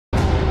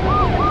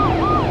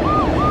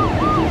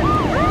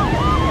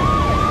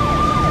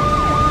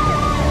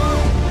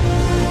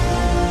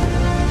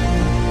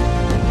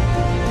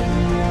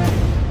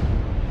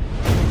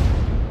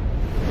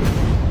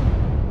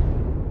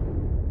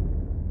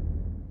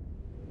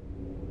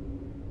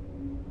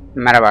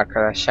Merhaba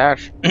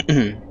arkadaşlar.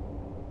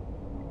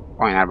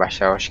 Oynar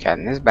başlığa hoş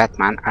geldiniz.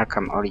 Batman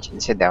Arkham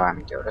Origins'e devam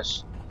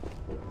ediyoruz.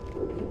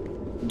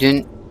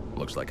 Dün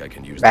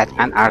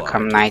Batman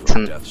Arkham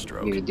Knight'ın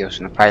bir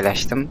videosunu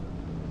paylaştım.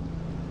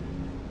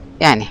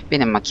 Yani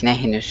benim makine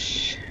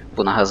henüz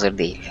buna hazır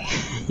değil.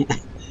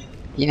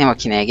 Yeni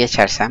makineye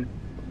geçersem,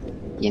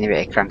 yeni bir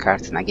ekran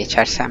kartına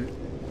geçersem,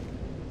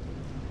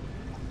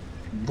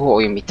 bu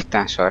oyun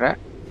bittikten sonra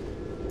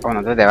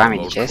ona da devam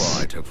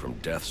edeceğiz.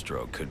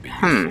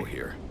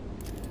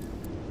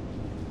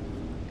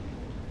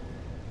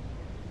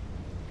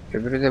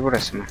 Öbürü de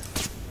burası mı?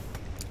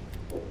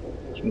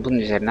 Şimdi bunun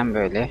üzerinden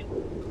böyle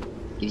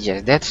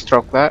gideceğiz.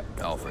 Deathstroke'la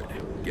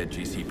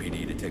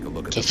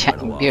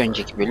geçen bir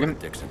önceki bölüm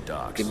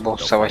bir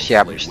boss savaşı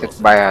yapmıştık.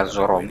 Bayağı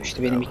zor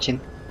olmuştu benim için.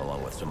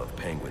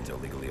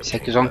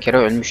 8-10 kere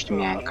ölmüştüm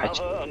yani.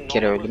 Kaç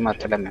kere öldüğümü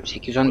hatırlamıyorum.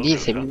 8-10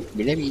 değilse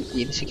bile bir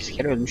 7-8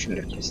 kere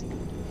ölmüşümdür kesin.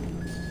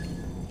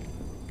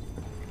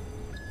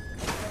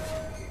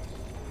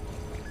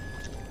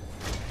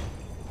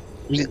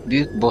 İlk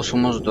büyük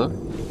boss'umuzdu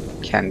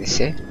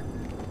kendisi.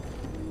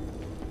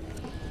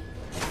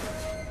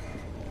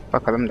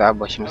 Bakalım daha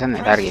başımıza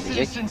neler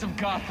gelecek.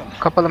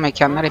 Kapalı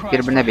mekanlar hep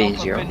birbirine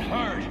benziyor.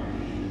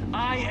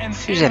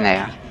 Füze ne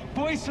ya?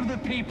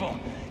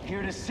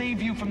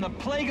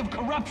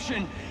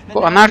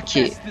 Bu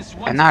anarki,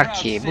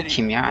 bu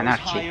kim ya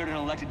anarki?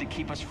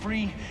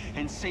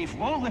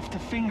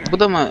 Bu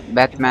da mı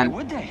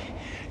Batman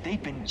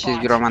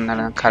çizgi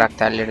romanlarının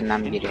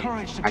karakterlerinden biri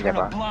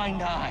acaba?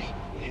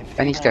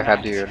 Ben ilk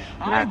defa duyuyorum.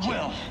 Anarki.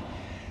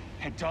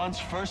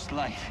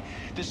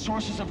 The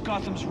sources of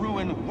Gotham's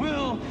ruin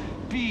will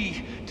be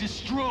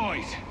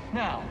destroyed.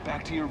 Now,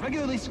 back to your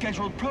regularly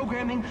scheduled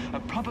programming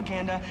of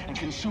propaganda and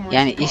consumer.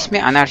 Yani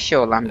ismi anarşi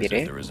olan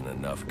biri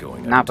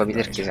ne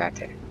yapabilir ki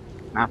zaten?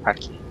 Ne yapar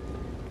ki?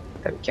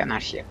 Tabii ki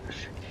anarşi yapar.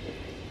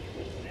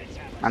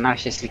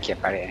 Anarşistlik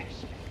yapar yani.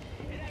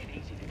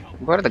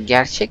 Bu arada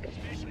gerçek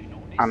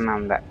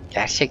anlamda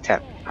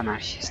gerçekten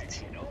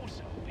anarşist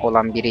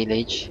olan biriyle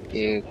hiç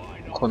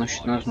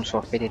konuştunuz mu,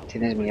 sohbet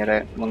ettiniz mi ya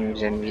da bunun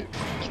üzerine bir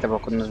kitap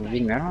okudunuz mu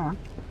bilmiyorum ama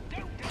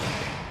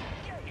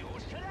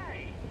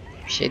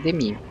bir şey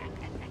demeyeyim.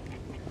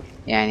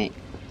 Yani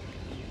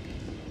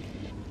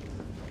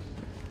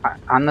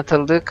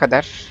anlatıldığı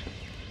kadar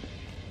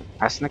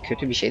aslında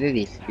kötü bir şey de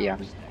değil bir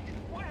yandan.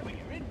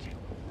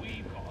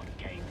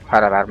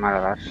 Paralar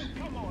maralar.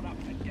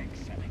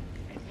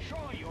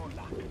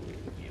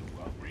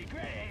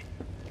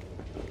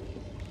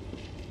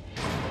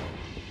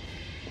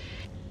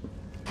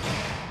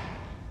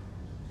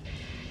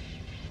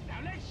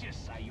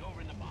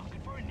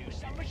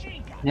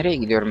 Nereye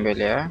gidiyorum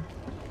böyle ya?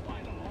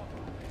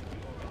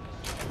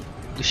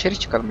 Dışarı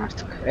çıkalım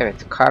artık. Evet,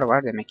 kar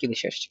var demek ki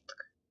dışarı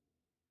çıktık.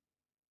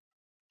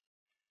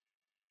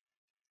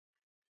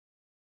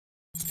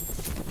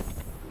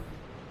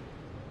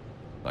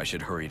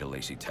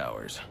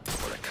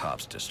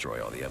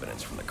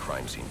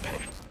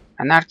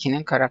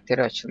 Anarchy'nin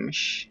karakteri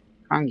açılmış.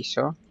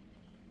 Hangisi o?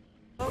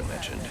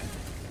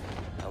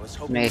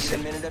 Neyse.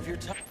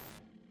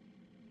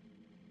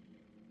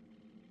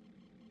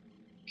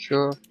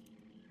 Q.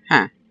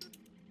 Ha.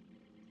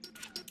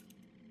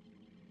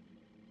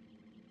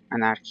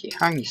 Anarchy.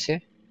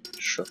 Hangisi?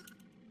 Şu.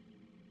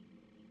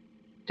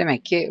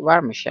 Demek ki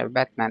varmış ya.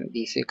 Batman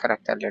DC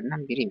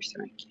karakterlerinden biriymiş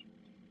demek ki.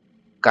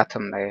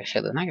 Gotham'da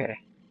yaşadığına göre.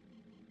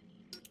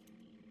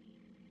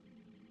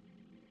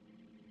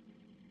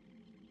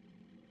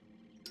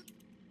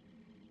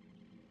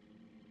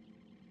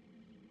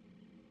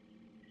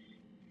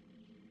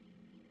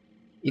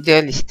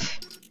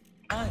 İdealist.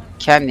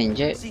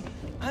 Kendince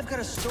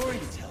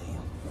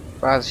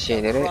bazı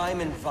şeyleri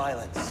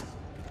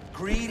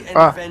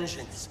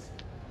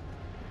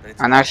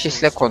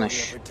anarşistle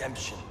konuş.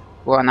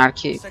 Bu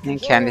anarkinin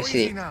kendisi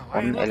değil,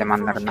 onun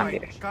elemanlarından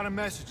biri.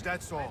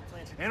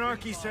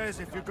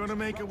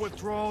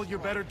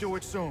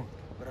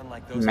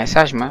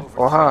 Mesaj mı?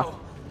 Oha!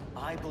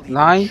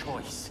 Lan!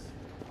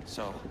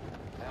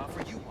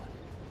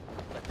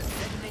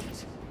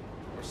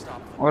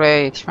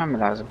 Oraya yetişmem mi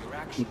lazım?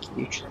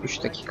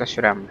 3 dakika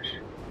sürem var.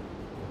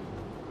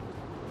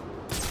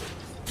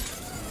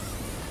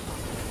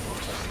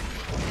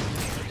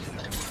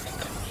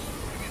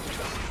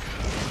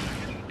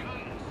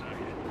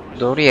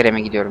 Doğru yere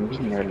mi gidiyorum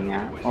bilmiyorum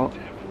ya. O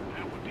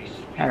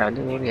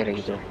herhalde doğru yere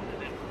gidiyor.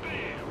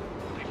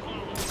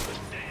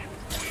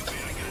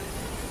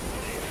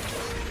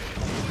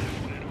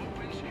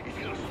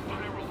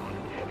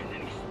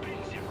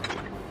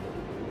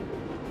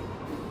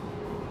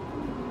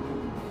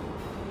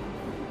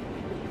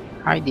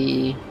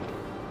 Haydi.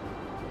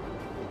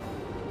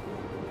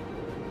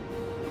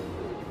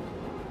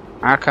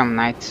 Arkham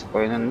Knight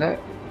oyununda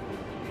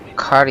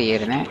kar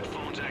yerine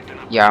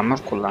yağmur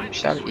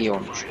kullanmışlar. İyi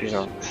olmuş, güzel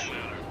olmuş.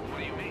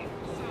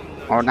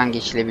 Oradan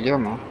geçilebiliyor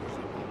mu?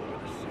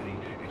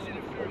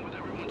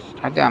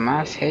 Hadi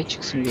ama şey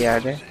çıksın bir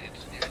yerde.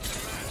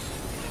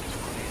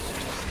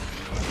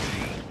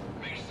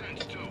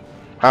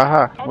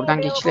 Aha,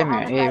 buradan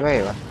geçilemiyor. Eyvah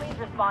eyvah.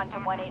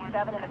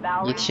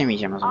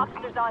 Yetişemeyeceğim o zaman.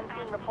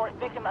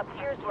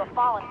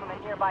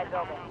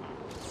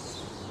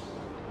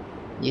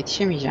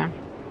 Yetişemeyeceğim.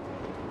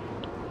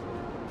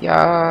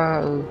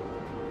 Ya.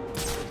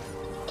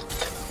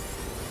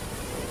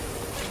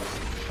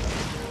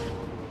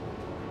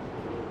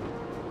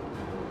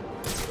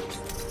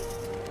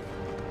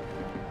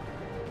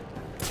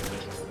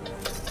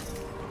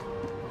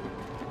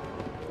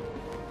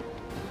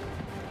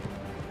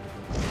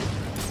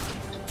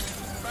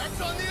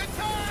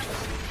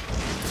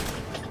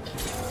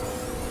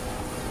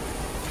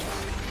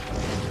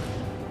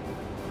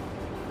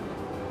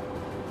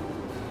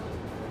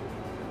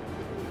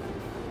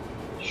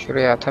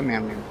 Şuraya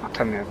atamıyor muyum?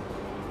 Atamıyorum.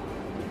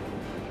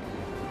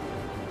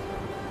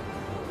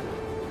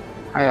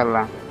 Hay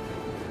Allah.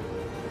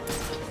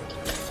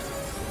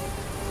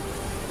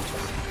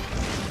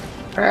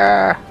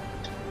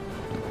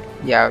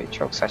 Ya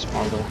çok saçma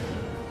oldu.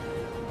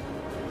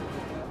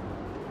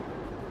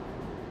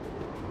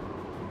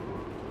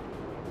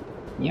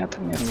 Niye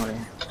atamıyorum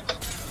oraya?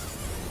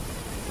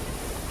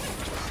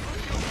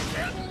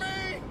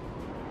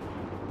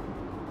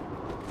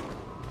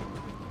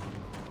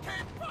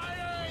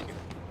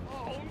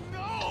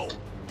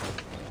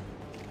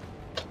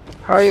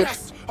 Hayır.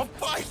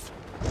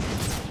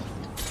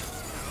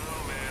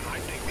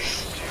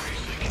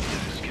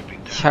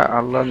 Ya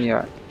Allah'ım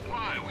ya.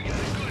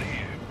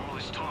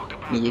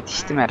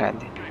 Yetiştim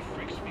herhalde.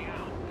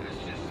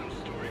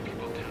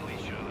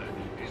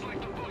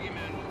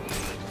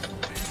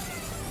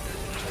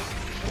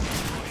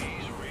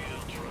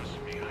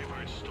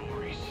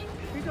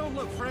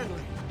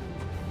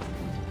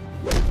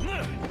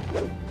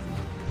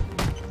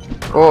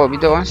 Oo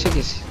bir de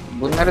 18.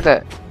 Bunları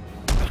da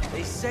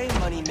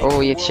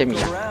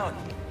yetişemeyeceğim.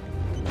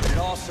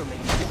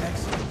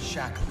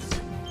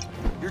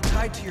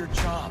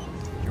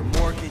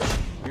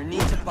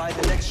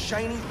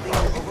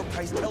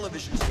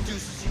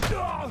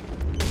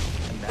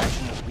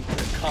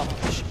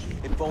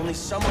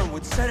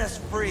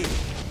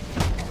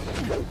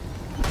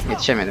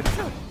 Yetişemedim.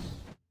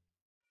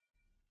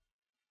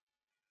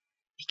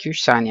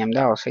 2-3 saniyem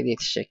daha olsaydı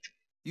yetişecektim.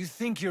 You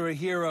think you're a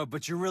hero,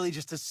 but you're really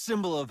just a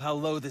symbol of how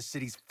low this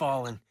city's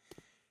fallen.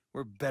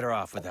 We're better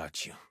off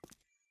without you.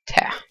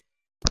 Teh.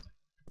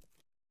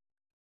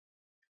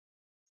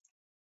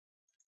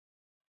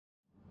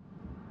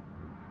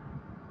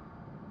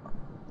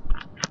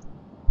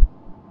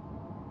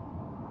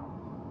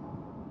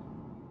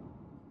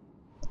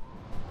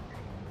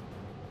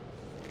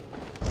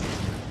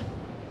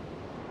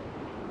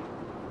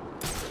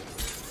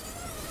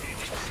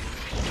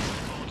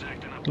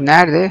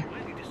 Nerede?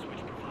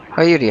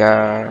 Hayır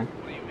ya.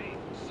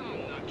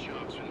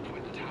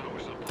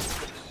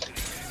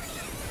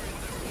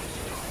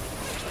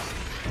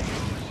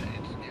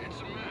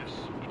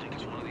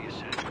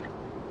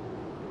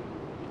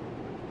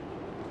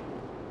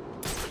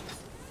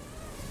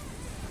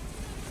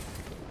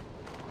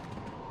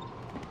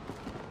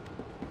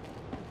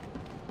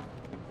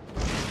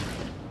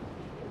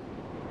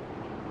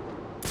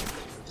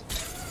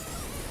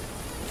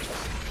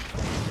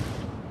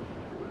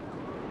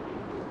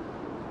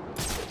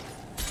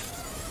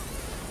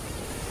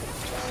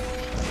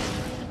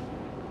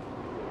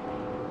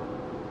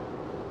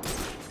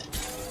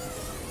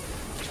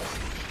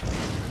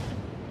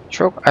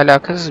 Çok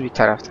alakasız bir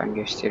taraftan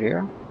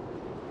gösteriyor.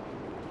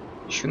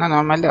 Şuna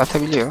normalde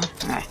atabiliyor.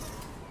 Heh.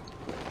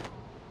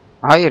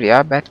 Hayır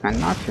ya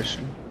Batman ne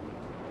yapıyorsun?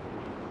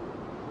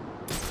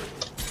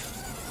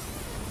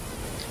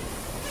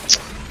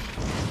 Cık.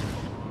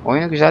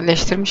 Oyunu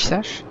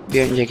güzelleştirmişler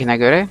bir öncekine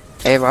göre.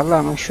 Eyvallah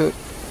ama şu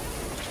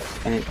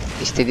yani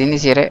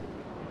istediğiniz yere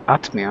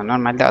atmıyor.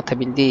 Normalde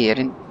atabildiği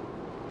yerin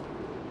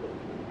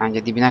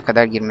bence dibine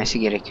kadar girmesi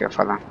gerekiyor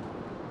falan.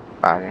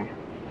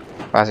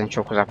 Bazen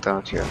çok uzaktan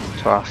atıyor.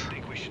 Tuhaf.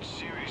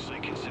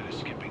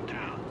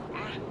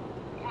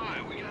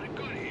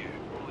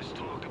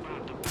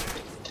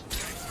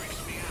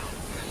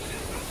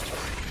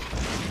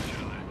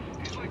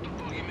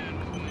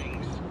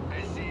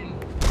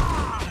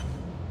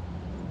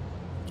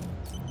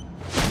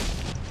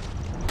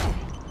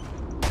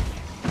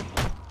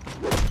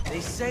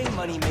 They say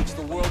money makes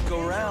the world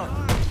go round.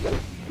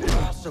 It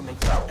also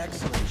makes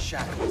excellent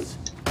shackles.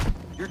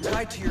 You're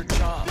tied to your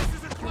job,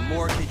 your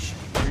mortgage,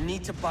 your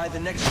need to buy the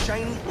next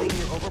shiny thing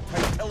your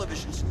overpriced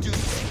television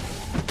seduces.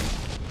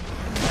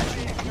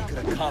 Imagine what we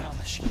could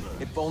accomplish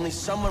if only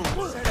someone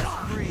would set us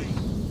free.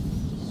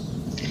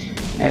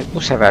 Evet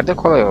bu sefer de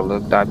kolay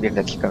oldu. Daha 1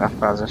 dakikadan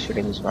fazla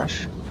süremiz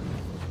var.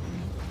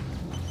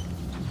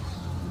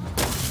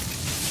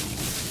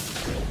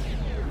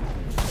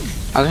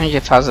 Az önce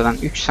fazladan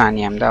 3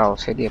 saniyem daha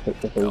olsaydı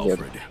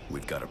yapabiliyordum.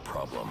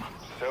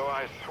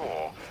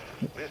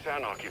 This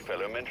anarchy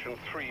fellow mentioned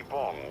 3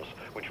 bombs,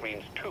 which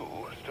means 2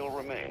 still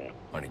remain.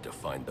 I need to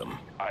find them.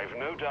 I've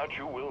no doubt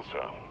you will,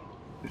 sir.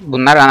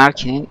 Bunlar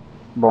anarkinin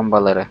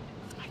bombaları.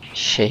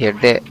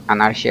 Şehirde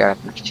anarşi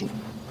yaratmak için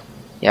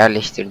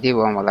yerleştirdiği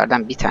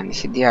bombalardan bir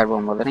tanesi. Diğer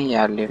bombaların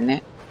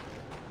yerlerini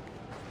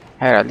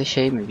herhalde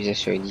şey mi bize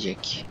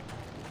söyleyecek?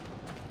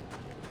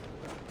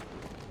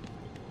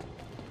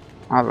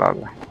 Allah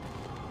Allah.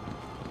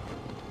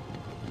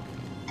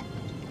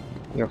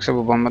 Yoksa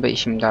bu bombada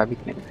işim daha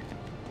bitmedi mi?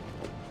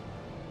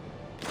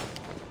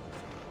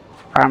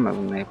 Var mı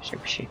bununla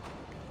yapacak bir şey?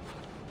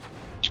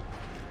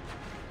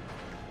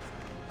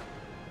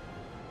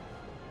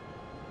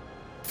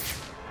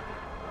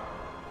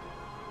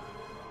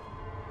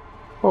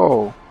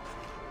 Oh.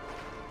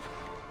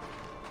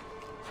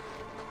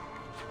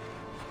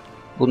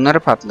 Bunları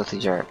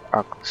patlatacak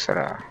aklı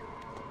sıra.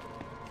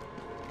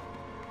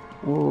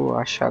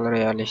 Aşağılara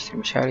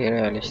yerleştirmiş, her yere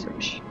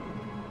yerleştirmiş.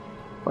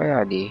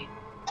 Bayağı iyi.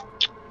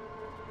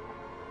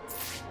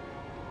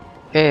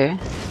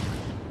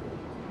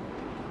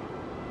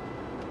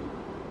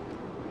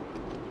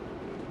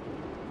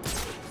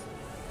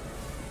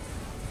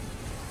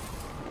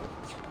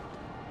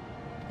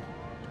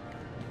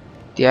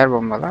 Diğer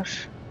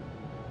bombalar.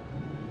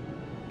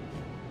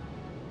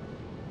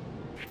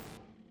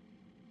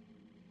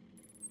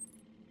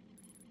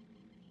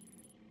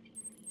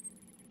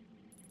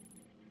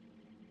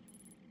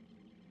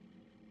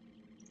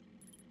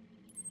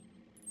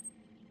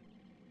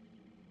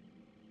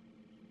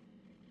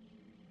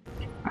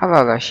 Allah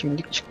Allah,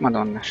 şimdilik çıkmadı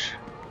onlar.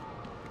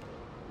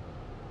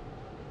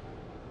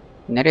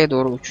 Nereye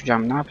doğru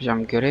uçacağım, ne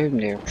yapacağım,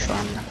 görevim de yok şu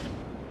anda.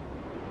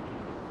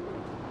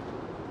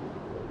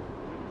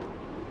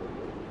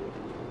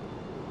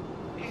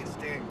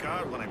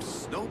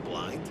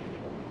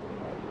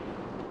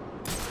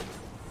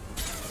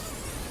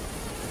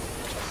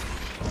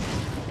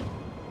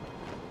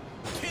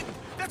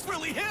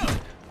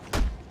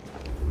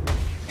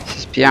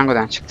 Siz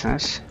piyangodan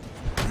çıktınız.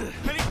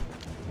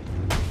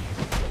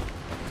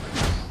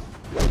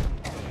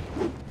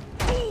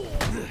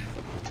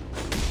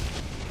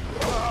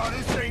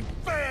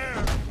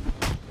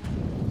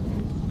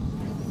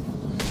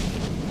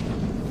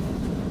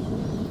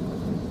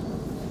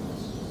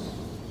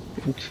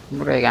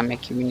 Buraya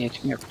gelmek gibi bir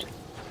niyetim yoktu.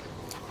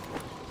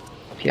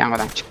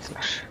 Piyangodan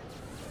çıktılar.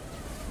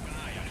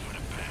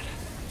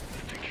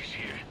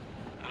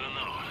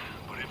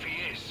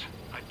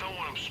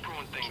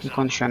 Kim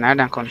konuşuyor?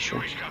 Nereden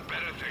konuşuyor?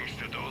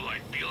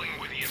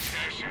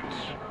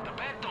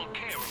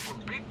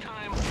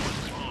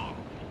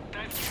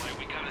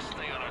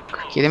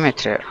 47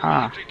 metre.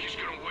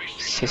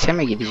 Sese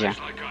mi gideceğim?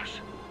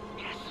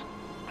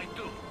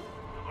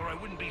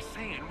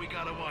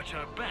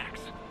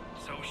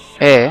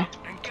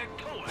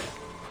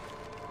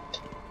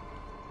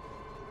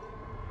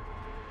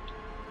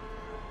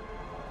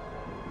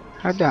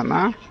 Hadi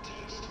ama.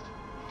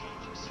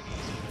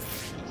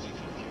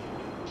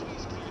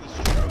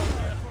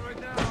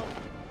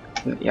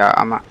 Ya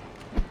ama.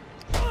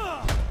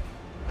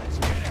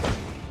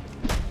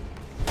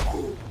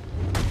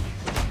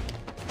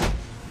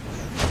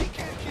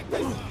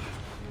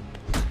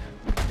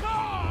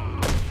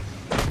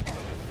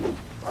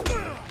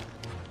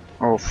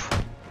 Of.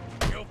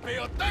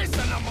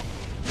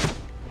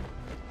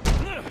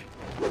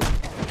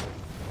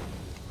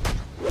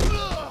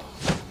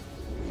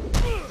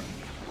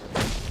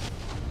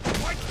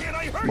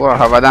 Bu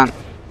havadan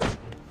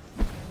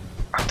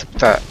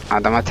atıp da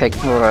adama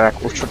tekne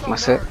olarak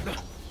uçurtması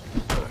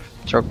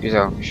çok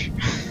güzel olmuş.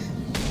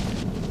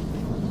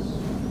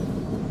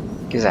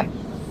 Güzel.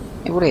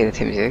 Burayı da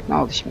temizledik. Ne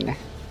oldu şimdi?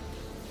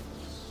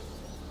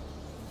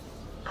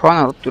 Puan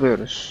alıp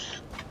duruyoruz.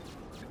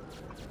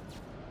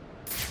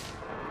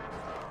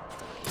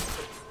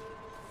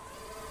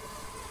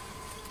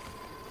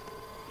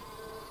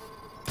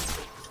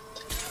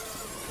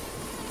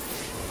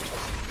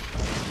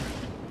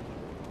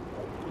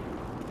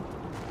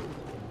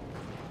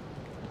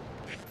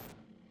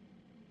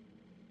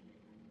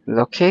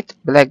 Locate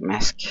Black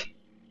Mask.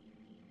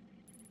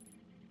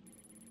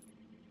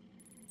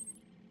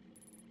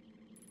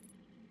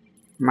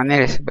 Ama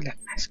neresi Black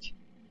Mask?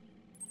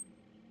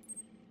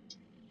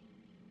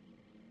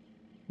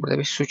 Burada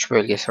bir suç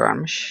bölgesi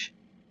varmış.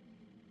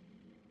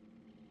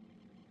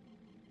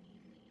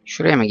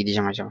 Şuraya mı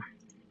gideceğim acaba?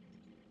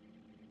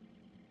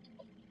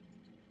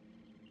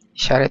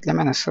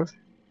 İşaretleme nasıl?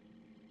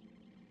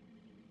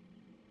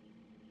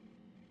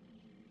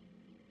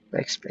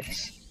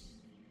 Backspace.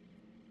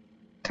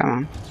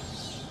 Tamam.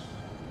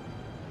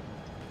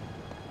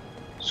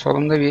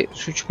 Solumda bir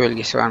suç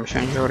bölgesi varmış.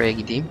 Önce oraya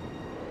gideyim.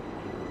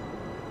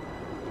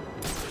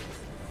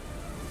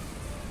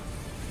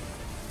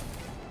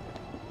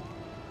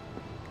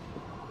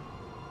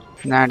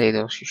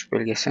 Neredeydi o suç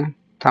bölgesi?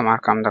 Tam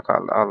arkamda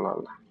kaldı. Allah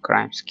Allah.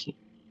 Crime scene.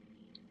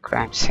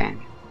 Crime scene.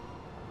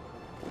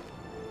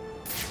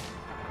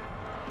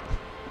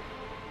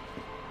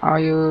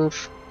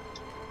 Hayır.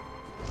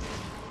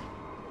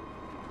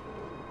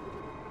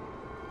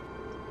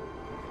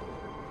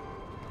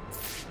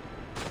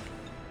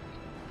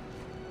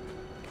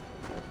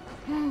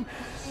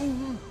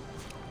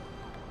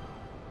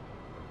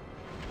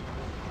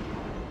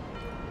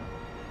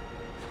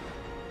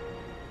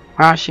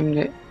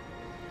 Şimdi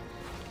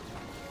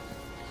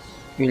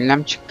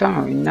ünlem çıktı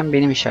ama ünlem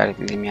benim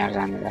işaretlediğim yer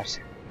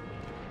zannederse.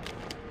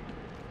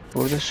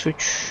 Burada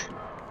suç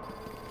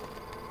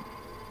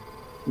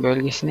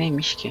bölgesi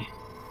neymiş ki?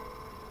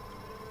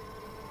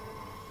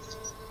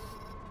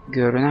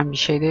 Görünen bir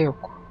şey de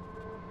yok.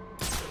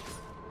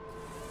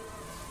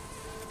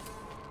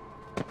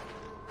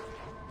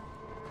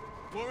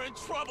 We're in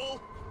trouble.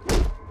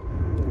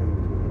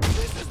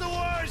 This is the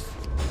worst.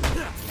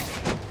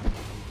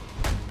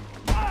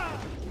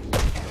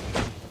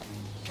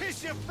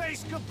 Kiss your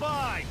face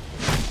goodbye.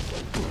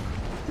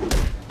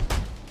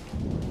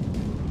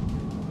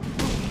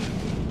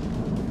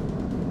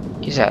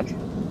 Güzel.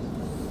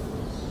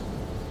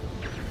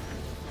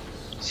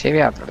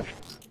 Seviye atladım.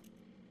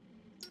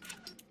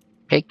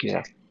 Pek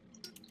güzel.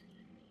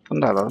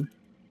 Bunu da alalım.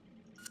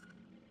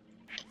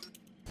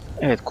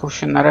 Evet,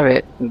 kurşunlara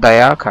ve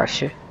dayağa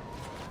karşı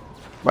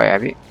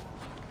bayağı bir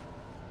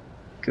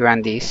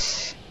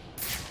güvendeyiz.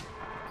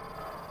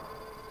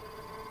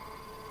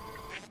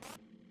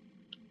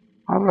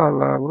 Allah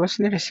Allah,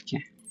 burası neresi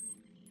ki?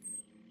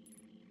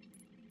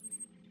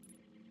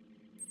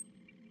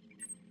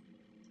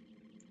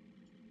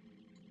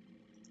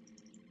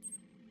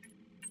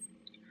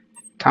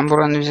 Tam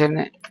buranın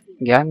üzerine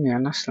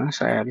gelmiyor.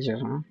 Nasıl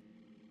ayarlayacağız onu?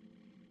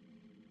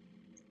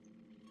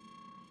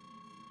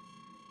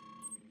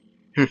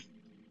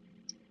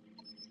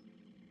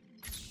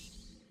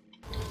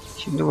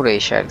 Şimdi burayı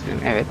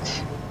işaretledim.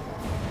 Evet.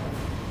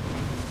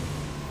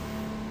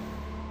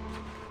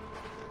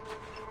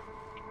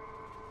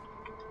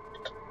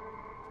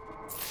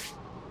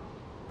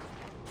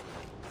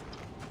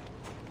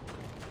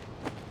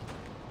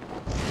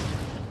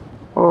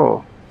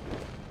 Oo.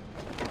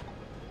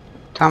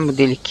 Tam bu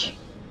delik.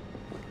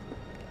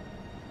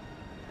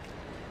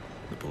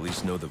 The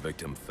police know the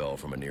victim fell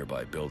from a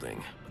nearby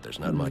building, but there's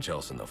not much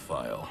else in the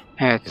file.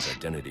 Evet. His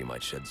identity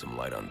might shed some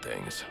light on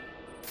things.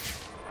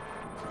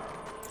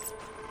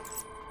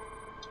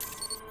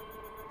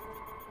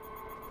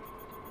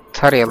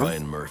 Tarayalım.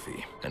 Ryan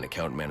Murphy, an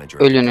account manager.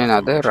 Ölünün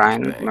adı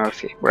Ryan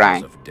Murphy.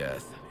 Brian. Of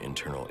death,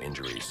 internal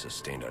injuries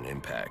sustained on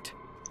impact.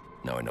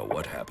 Now I know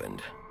what happened.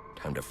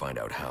 Time to find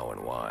out how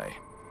and why.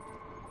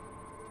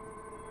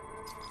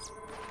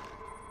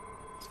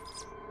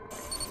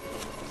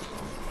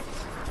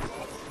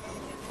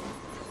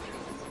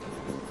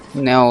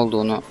 Ne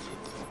olduğunu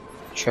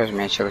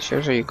çözmeye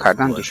çalışıyoruz. O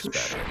yukarıdan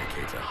düşmüş.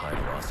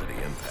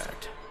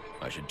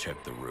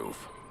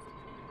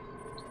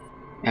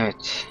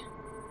 Evet.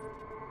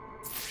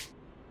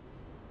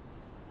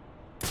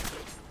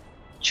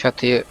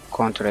 Çatıyı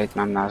kontrol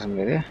etmem lazım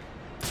dedi.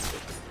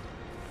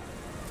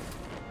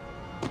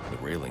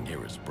 The railing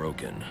here is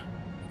broken.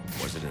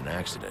 Was it an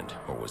accident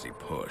or was he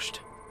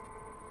pushed?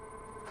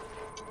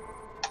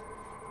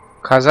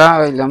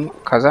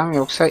 Kaza mı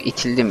yoksa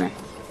itildi mi?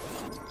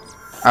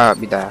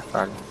 Aa, bir daha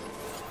pardon.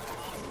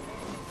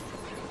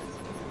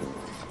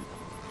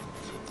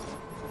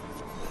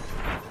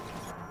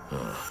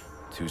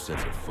 Two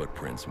sets of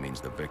footprints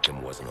means the victim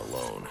wasn't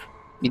alone.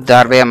 Bir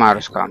darbeye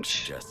maruz kalmış.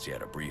 Suggests he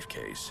had a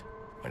briefcase.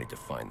 I need to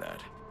find that.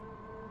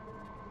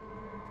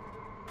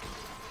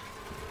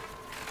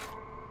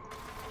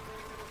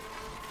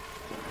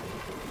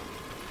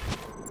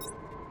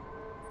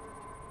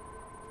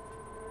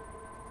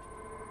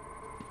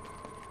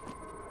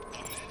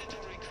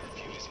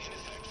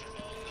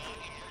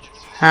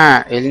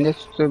 Ha, elinde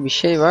tuttuğu bir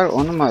şey var,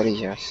 onu mu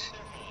arayacağız?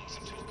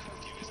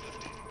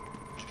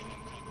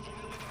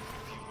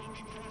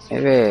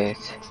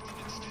 Evet.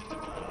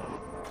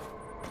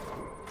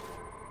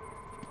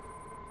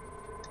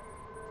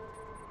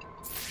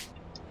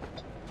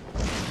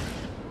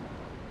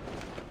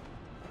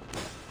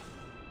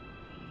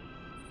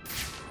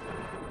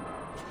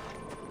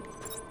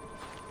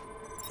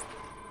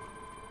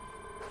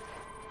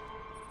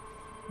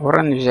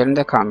 Oranın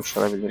üzerinde kalmış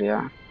olabilir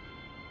ya.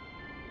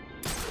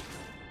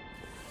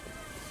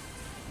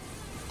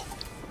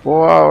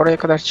 Oha, oraya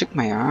kadar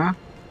çıkma ya.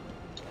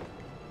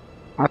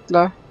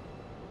 Atla.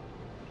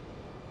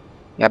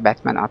 Ya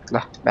Batman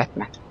atla.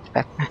 Batman.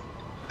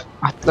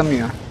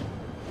 Atlamıyor.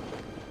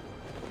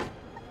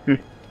 Hı.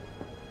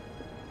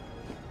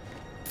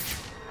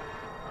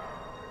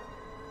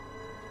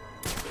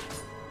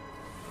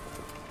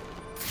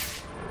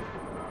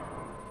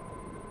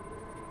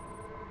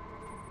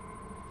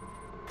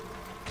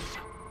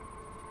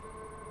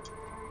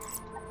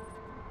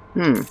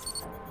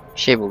 Bir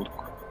şey bulduk.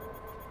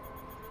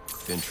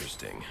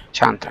 Interesting.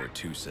 Çanta. There are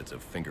two sets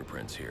of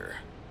fingerprints here.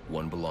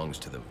 One belongs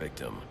to the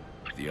victim,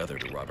 the other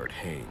to Robert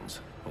Haynes,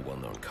 a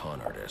well-known con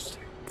artist.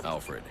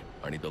 Alfred,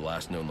 I need the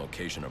last known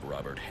location of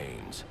Robert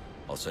Haynes.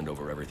 I'll send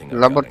over everything.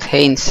 Robert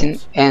Haynes'in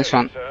en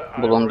son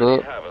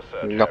bulunduğu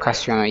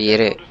lokasyonu,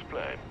 yeri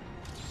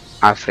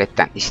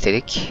Alfred'den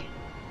istedik.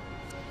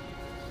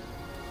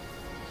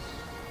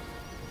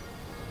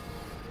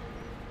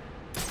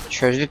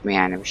 Çözdük mü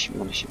yani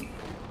bunu şimdi?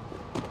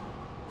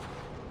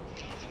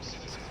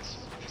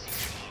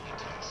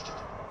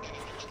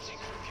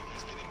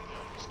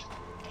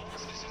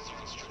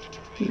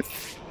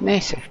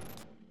 Neyse.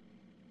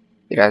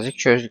 Birazcık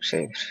çözdük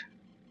sayılır.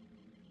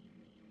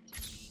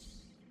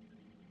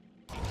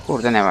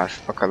 Burada ne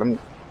var? Bakalım.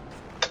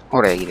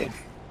 Oraya gidelim.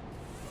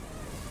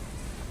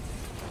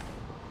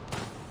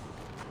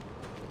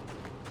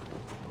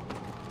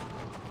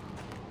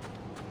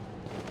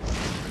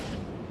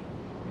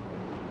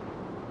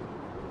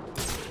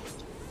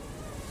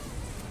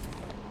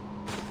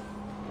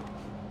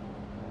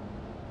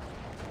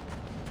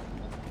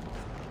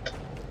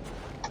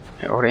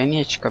 Oraya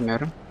niye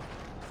çıkamıyorum?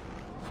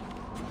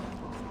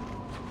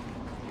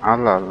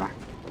 Allah Allah.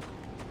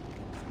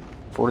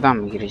 Buradan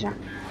mı gireceğim?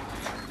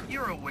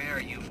 You're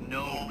aware you've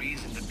no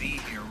reason to be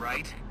here,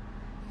 right?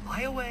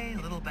 Fly away,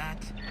 little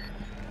bat.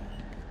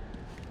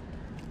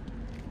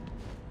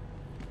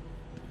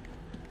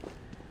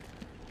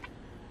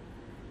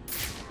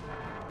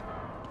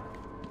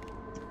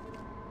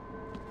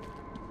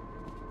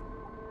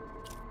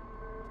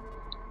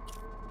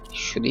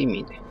 Şu değil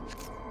miydi?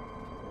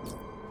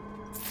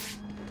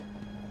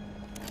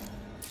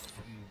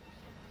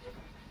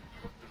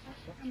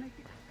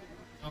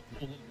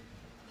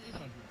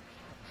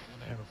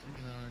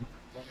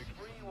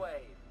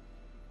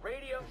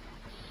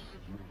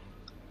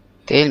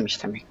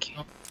 Değilmiş demek ki.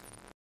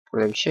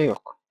 Burada bir şey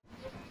yok.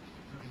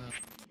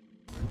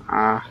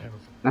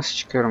 Nasıl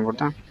çıkıyorum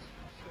buradan?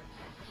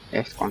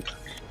 F kontrol.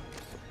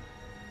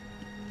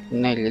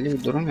 Bununla ilgili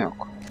bir durum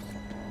yok.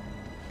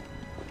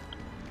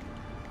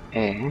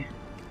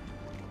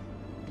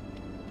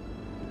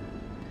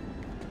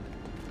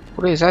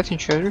 Burayı zaten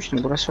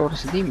çözmüştüm. Burası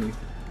orası değil mi?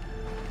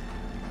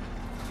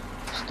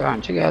 Daha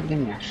önce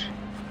geldiğim yer.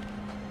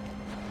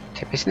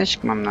 Tepesine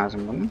çıkmam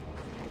lazım bunun.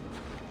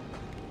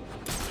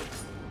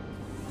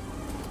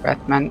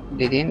 Batman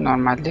dediğin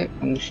normalde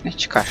bunun üstüne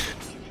çıkar.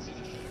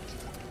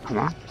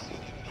 Ama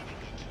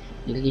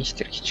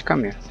ilginçtir ki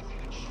çıkamıyor.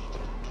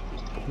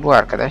 Bu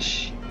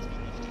arkadaş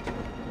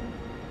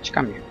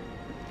çıkamıyor.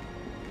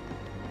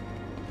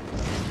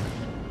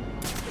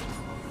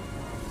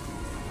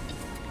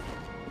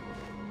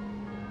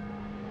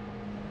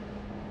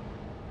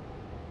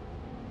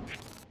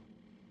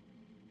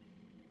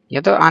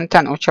 Ya da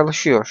anten o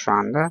çalışıyor şu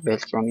anda.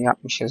 Belki onu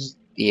yapmışız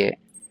diye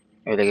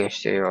öyle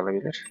gösteriyor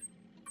olabilir.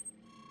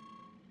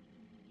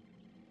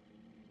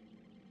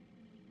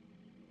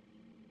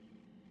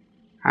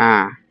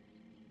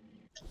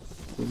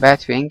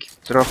 Batwing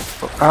drop.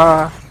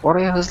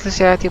 Oraya hızlı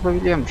seyahat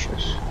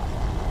yapabiliyormuşuz.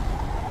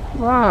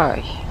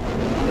 Vay.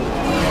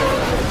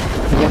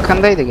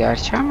 Yakındaydı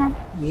gerçi ama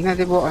yine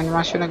de bu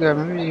animasyonu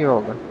görmemiz iyi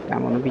oldu.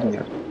 Ben bunu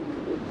bilmiyordum.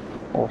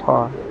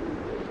 Oha.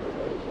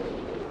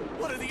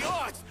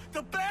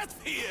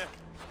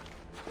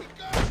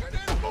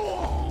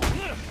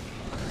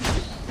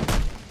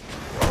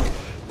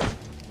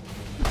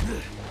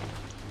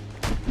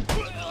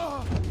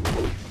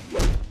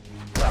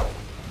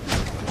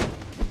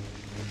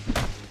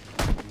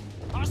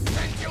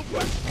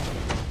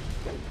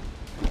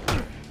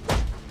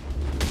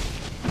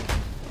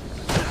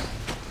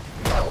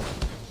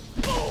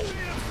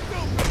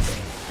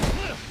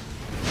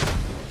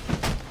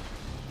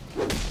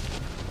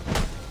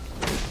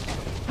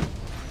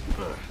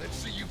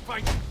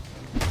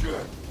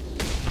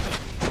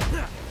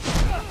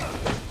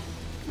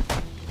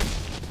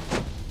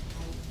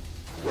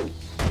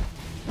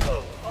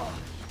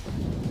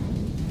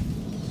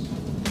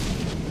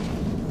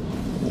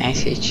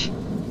 Neyse hiç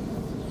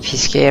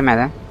fiske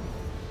yemeden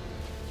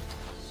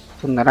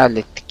bunları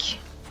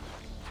hallettik.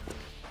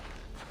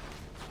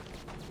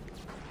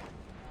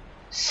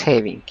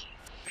 Saving.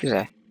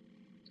 Güzel.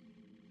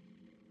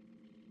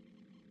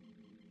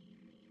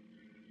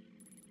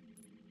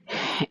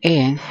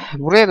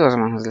 Buraya da o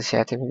zaman hızlı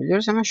seyahat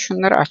yapabiliyoruz ama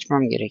şunları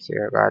açmam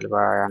gerekiyor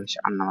galiba, yanlış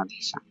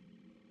anlamadıysam.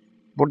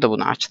 Burada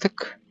bunu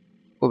açtık.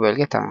 Bu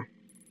bölge tamam.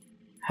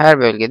 Her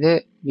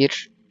bölgede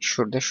bir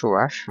şurada şu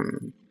var.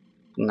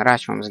 Bunları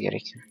açmamız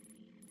gerekiyor.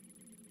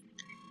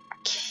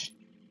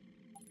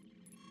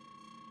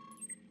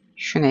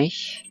 Şu ne?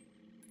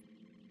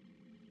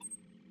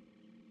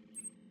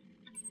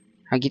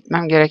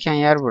 Gitmem gereken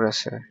yer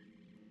burası.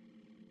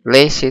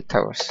 Lacy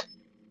Towers.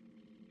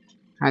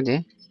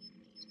 Hadi.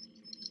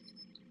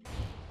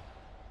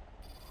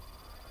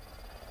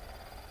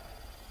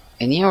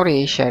 Niye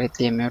oraya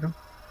işaretleyemiyorum?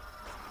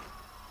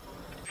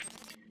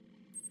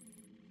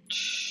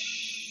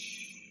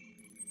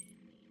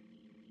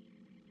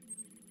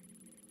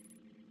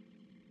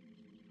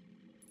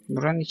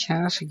 Buranın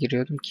içine nasıl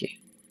giriyordum ki?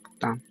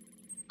 Buradan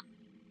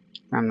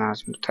gitmem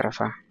lazım bu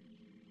tarafa.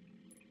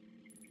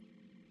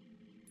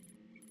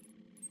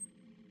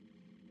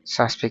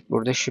 Suspect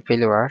burada,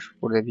 şüpheli var.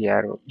 Burada bir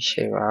yer, bir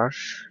şey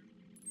var.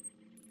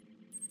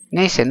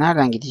 Neyse,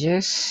 nereden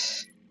gideceğiz?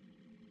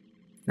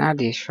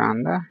 Neredeyiz şu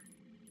anda?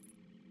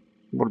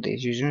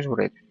 Buradayız. Yüzümüz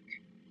buraya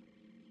dönük.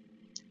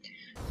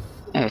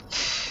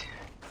 Evet.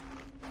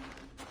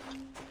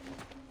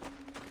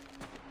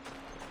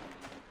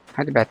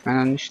 Hadi Batman,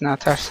 onun üstüne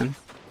atarsın.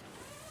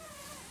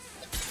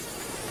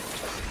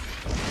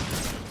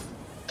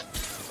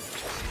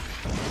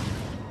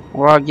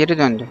 Oha, geri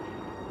döndü.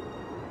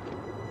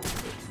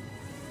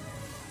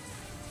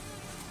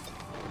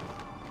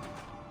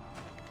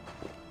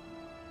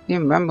 Değil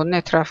mi? Ben bunun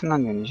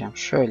etrafından döneceğim.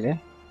 Şöyle.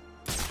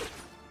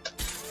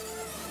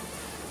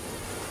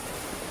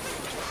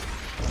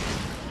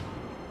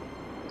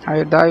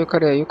 Hayır, daha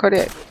yukarıya,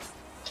 yukarıya.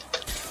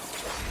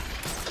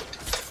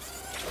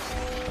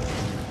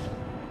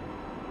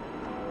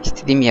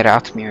 İstediğim yere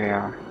atmıyor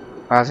ya.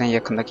 Bazen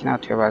yakındakine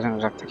atıyor, bazen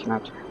uzaktakine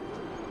atıyor.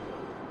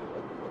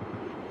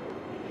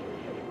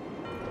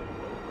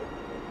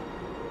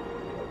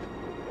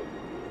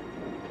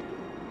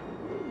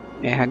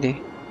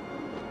 Hadi.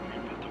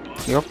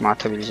 Yok mu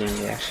atabileceğim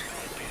bir yer?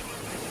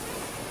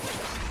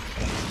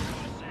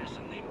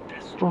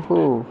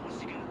 Uhu.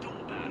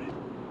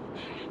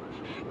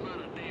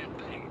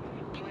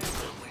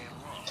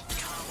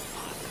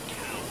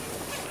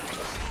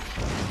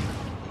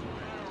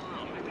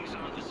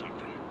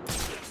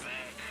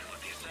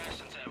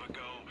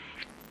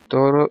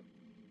 Doğru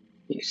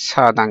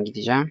sağdan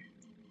gideceğim.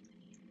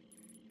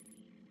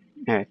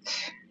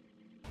 Evet.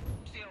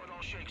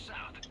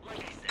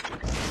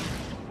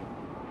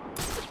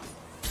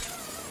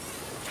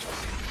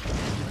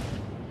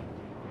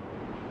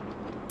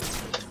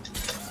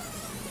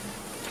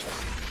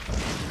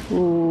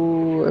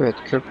 Evet,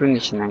 köprünün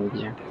içinden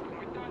gideceğim.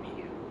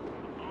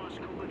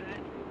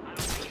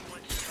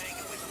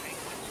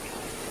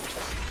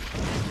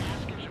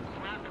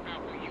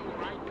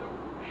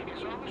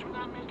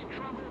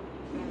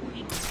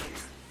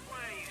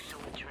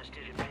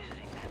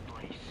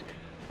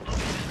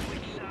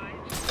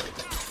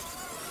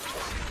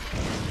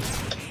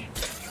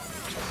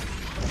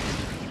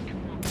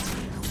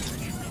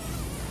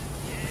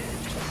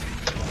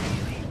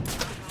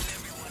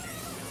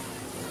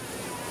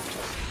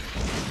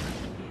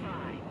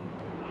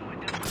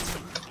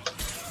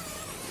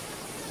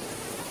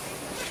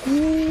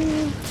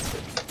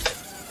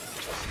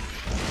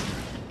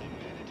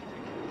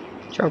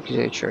 Çok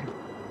güzel içiyorum.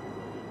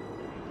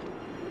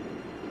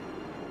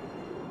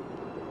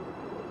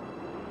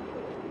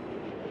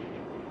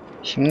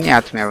 Şimdi niye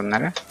atmıyor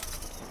bunları?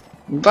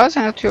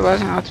 Bazen atıyor,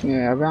 bazen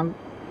atmıyor ya. Ben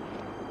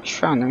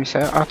şu anda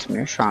mesela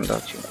atmıyor, şu anda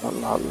atıyor.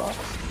 Allah Allah.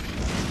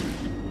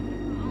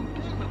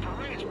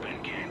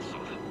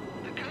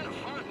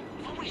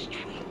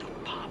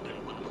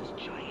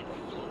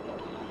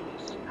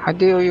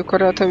 Hadi o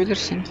yukarı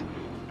atabilirsin.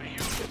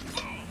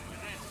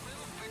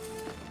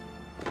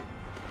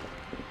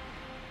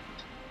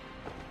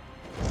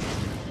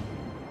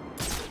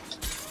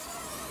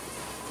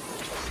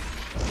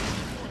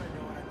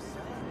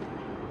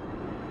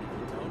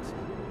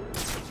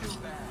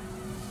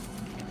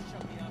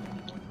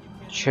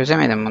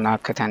 Çözemedim bunu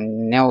hakikaten.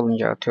 Ne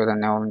olunca atıyor da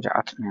ne olunca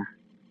atmıyor.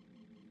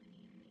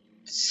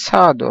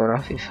 Sağa doğru,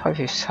 hafif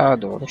hafif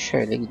sağa doğru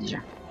şöyle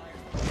gideceğim.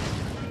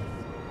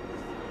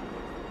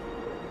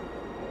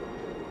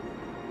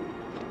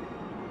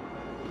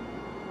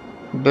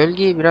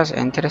 Bölgeyi biraz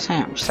enteresan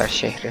yapmışlar,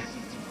 şehri.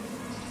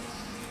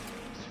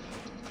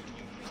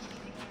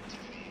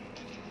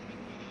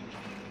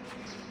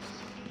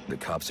 The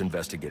cops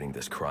investigating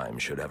this crime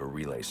should have a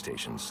relay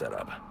station set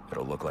up.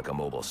 It'll look like a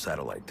mobile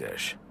satellite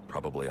dish,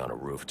 probably on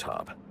a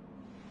rooftop.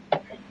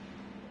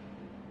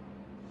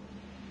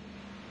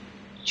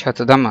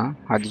 Çatıda mı?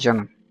 Hadi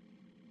canım.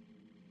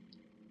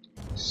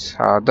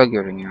 Sağda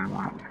görünüyor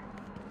ama.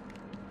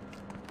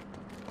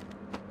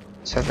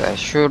 Zaten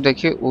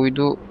şuradaki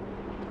uydu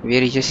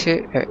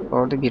vericisi,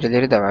 orada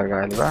birileri de var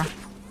galiba.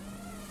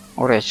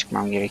 Oraya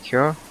çıkmam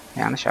gerekiyor.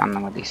 Yanlış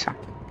anlamadıysam.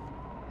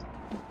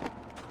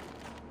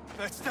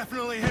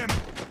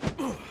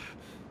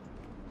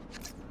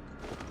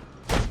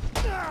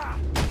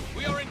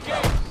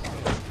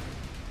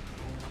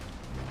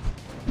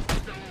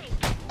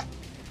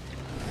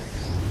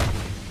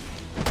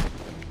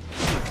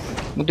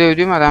 Bu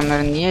dövdüğüm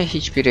adamların niye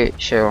hiçbiri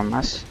şey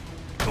olmaz?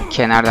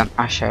 Kenardan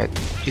aşağı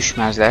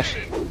düşmezler.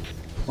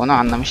 Onu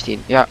anlamış değil.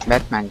 Ya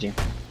Batman'ciyim.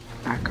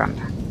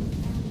 Arkanda.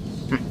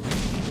 Hı.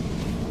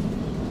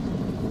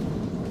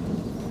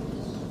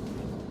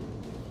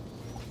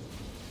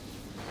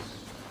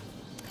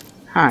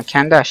 Ha,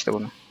 kendi açtı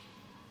bunu.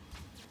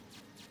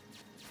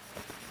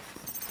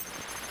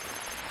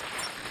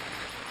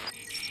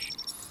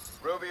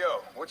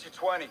 Rubio, what's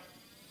your 20?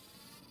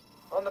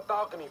 On the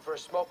balcony for a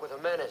smoke with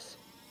a menace.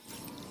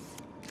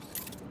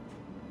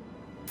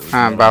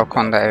 Ha,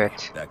 balkonda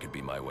evet.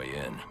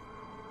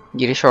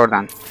 Giriş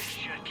oradan.